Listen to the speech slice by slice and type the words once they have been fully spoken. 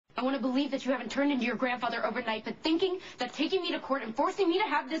I want to believe that you haven't turned into your grandfather overnight, but thinking that taking me to court and forcing me to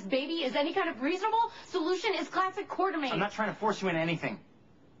have this baby is any kind of reasonable solution is classic Quartermain. I'm not trying to force you into anything.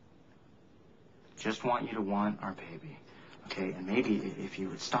 Just want you to want our baby. Okay, and maybe if you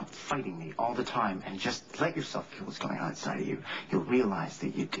would stop fighting me all the time and just let yourself feel what's going on inside of you, you'll realize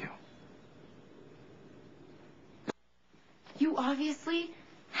that you do. You obviously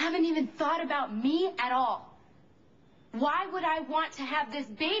haven't even thought about me at all. Why would I want to have this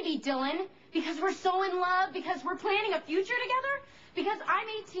baby, Dillon? Because we're so in love? Because we're planning a future together? Because I'm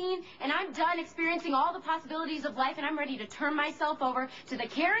 18 and I'm done experiencing all the possibilities of life and I'm ready to turn myself over to the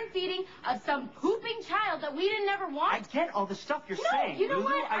care and feeding of some pooping child that we didn't ever want? I get all the stuff you're saying. You know Lulu,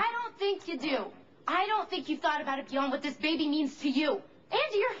 what? I don't think you do. I don't think you've thought about it beyond what this baby means to you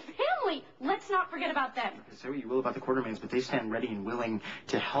and to your family. Let's not forget about them. Say what you will about the Quartermains, but they stand ready and willing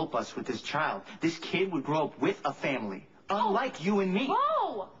to help us with this child. This kid would grow up with a family, unlike you and me.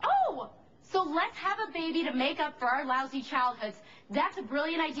 Oh! So let's have a baby to make up for our lousy childhoods. That's a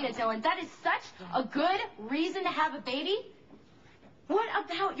brilliant idea, Dillon. That is such a good reason to have a baby. What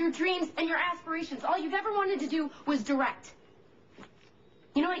about your dreams and your aspirations? All you've ever wanted to do was direct.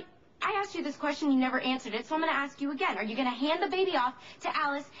 You know what? I asked you this question, you never answered it, so I'm going to ask you again. Are you going to hand the baby off to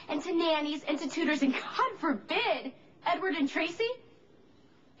Alice and to nannies and to tutors and, God forbid, Edward and Tracy?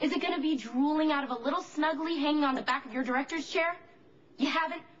 Is it going to be drooling out of a little snuggly hanging on the back of your director's chair? You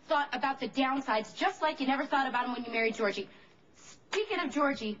haven't thought about the downsides, just like you never thought about them when you married Georgie. Speaking of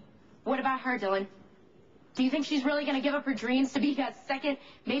Georgie, what about her, Dillon? Do you think she's really going to give up her dreams to be a second,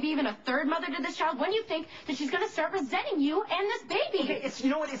 maybe even a third mother to this child? When do you think that she's going to start resenting you and this baby? Okay, you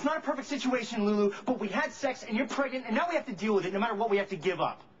know what? It's not a perfect situation, Lulu, but we had sex and you're pregnant and now we have to deal with it no matter what we have to give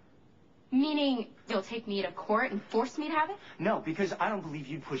up. Meaning you'll take me to court and force me to have it? No, because I don't believe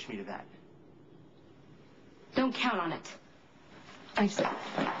you'd push me to that. Don't count on it. Is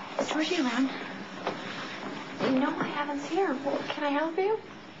Georgie around? No, I haven't seen her. Well, can I help you?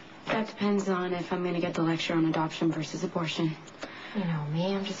 That depends on if I'm going to get the lecture on adoption versus abortion. You know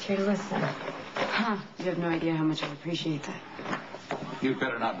me, I'm just here to listen. Huh. You have no idea how much I appreciate that. You'd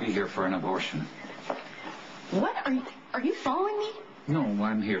better not be here for an abortion. What? Are you following me? No,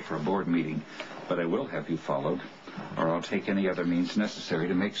 I'm here for a board meeting, but I will have you followed, or I'll take any other means necessary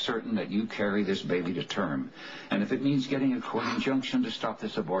to make certain that you carry this baby to term. And if it means getting a court injunction to stop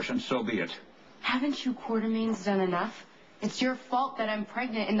this abortion, so be it. Haven't you Quartermains done enough? It's your fault that I'm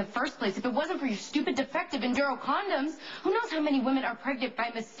pregnant in the first place. If it wasn't for your stupid defective Enduro condoms, who knows how many women are pregnant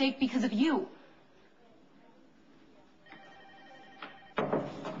by mistake because of you?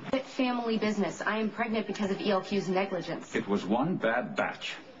 Family business. I am pregnant because of ELQ's negligence. It was one bad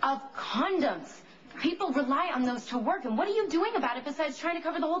batch. Of condoms. People rely on those to work, and what are you doing about it besides trying to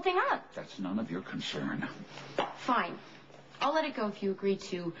cover the whole thing up? That's none of your concern. Fine. I'll let it go if you agree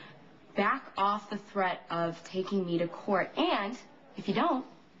to back off the threat of taking me to court. And if you don't,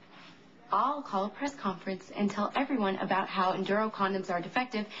 I'll call a press conference and tell everyone about how Enduro condoms are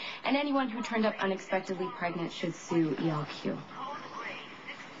defective, and anyone who turned up unexpectedly pregnant should sue ELQ.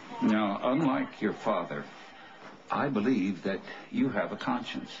 Now, unlike your father, I believe that you have a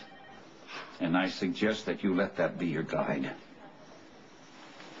conscience. And I suggest that you let that be your guide.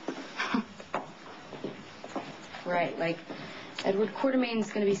 Right, like Edward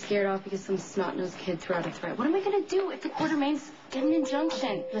Quartermain's going to be scared off because some snot-nosed kid threw out a threat. What am I going to do if the Quartermains get an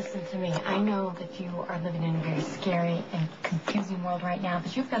injunction? Listen to me. I know that you are living in a very scary and confusing world right now,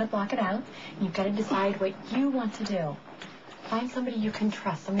 but you've got to block it out. You've got to decide what you want to do. Find somebody you can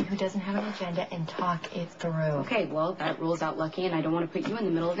trust, somebody who doesn't have an agenda, and talk it through. Okay, well, that rules out Lucky, and I don't want to put you in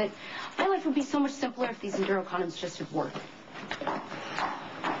the middle of it. My life would be so much simpler if these Enduro condoms just would work. Oh,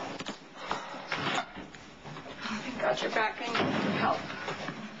 thank God you're back. I need your help.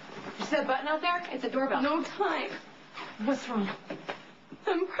 You see that button out there? It's a doorbell. No time. What's wrong?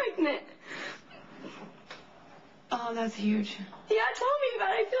 I'm pregnant. Oh, that's huge. Yeah, tell me about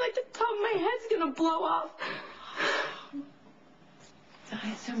it. I feel like the top of my head's going to blow off.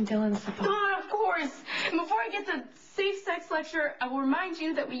 I assume Dillon's supposed... Of course. And before I get the safe sex lecture, I will remind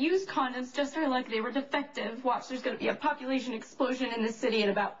you that we used condoms just our luck they were defective. Watch, there's going to be a population explosion in this city in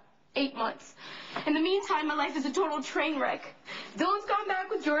about 8 months. In the meantime, my life is a total train wreck. Dillon's gone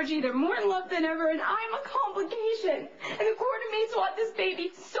back with Georgie. They're more in love than ever, and I'm a complication. And the Quartermains want this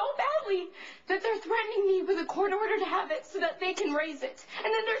baby so badly that they're threatening me with a court order to have it so that they can raise it.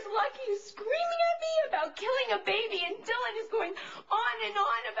 And then there's Lucky who's screaming at me about killing a baby, and Dillon is going on and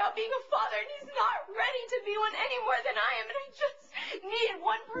on about being a father, and he's not ready to be one any more than I am, and I just need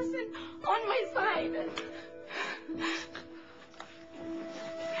one person on my side.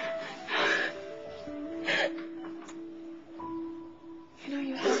 You know,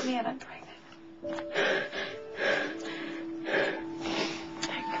 you helped me can't. I'm pregnant. Look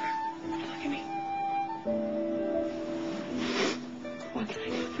at me. What can I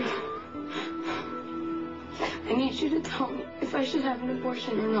do for you? I need you to tell me if I should have an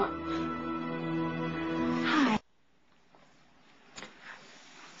abortion or not. Hi.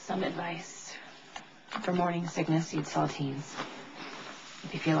 Some advice. For morning sickness, eat saltines.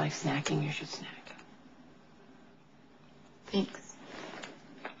 If you feel like snacking, you should snack. Thanks.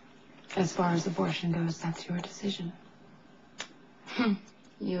 As far as abortion goes, that's your decision.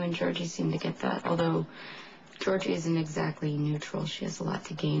 You and Georgie seem to get that, although Georgie isn't exactly neutral. She has a lot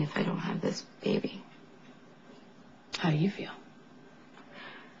to gain if I don't have this baby. How do you feel?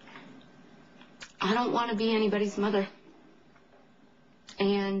 I don't want to be anybody's mother.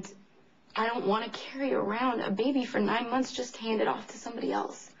 And I don't want to carry around a baby for 9 months just to hand it off to somebody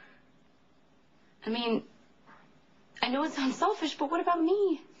else. I mean, I know it sounds selfish, but what about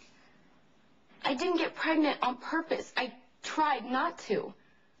me? I didn't get pregnant on purpose. I tried not to.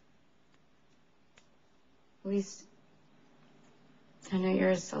 At least, I know you're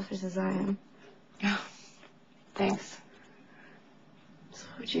as selfish as I am. Yeah. Thanks. So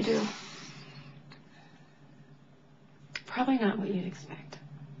what'd you do? Probably not what you'd expect.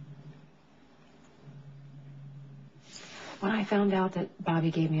 When I found out that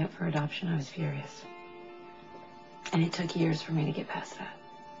Bobby gave me up for adoption, I was furious. And it took years for me to get past that.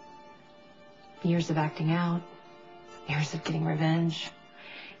 Years of acting out, years of getting revenge,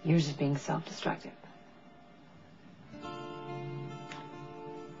 years of being self-destructive.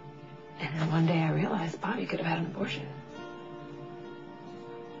 And then one day I realized Bobby could have had an abortion.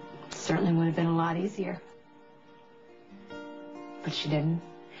 It certainly would have been a lot easier. But she didn't,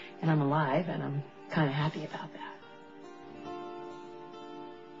 and I'm alive, and I'm kind of happy about that.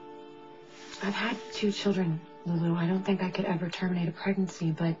 I've had 2 children, Lulu. I don't think I could ever terminate a pregnancy,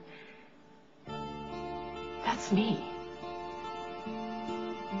 but that's me.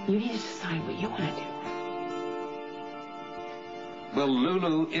 You need to decide what you want to do. Well,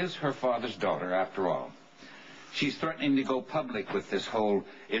 Lulu is her father's daughter, after all. She's threatening to go public with this whole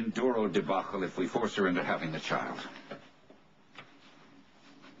Enduro debacle if we force her into having the child.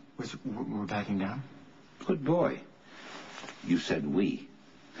 We're backing down? Good boy. You said we.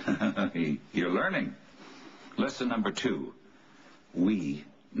 You're learning. Lesson number 2. We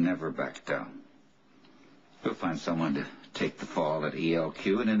never back down. We'll find someone to take the fall at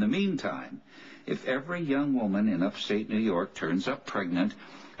ELQ, and in the meantime, if every young woman in upstate New York turns up pregnant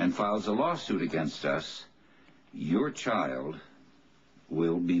and files a lawsuit against us, your child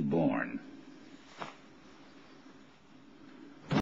will be born.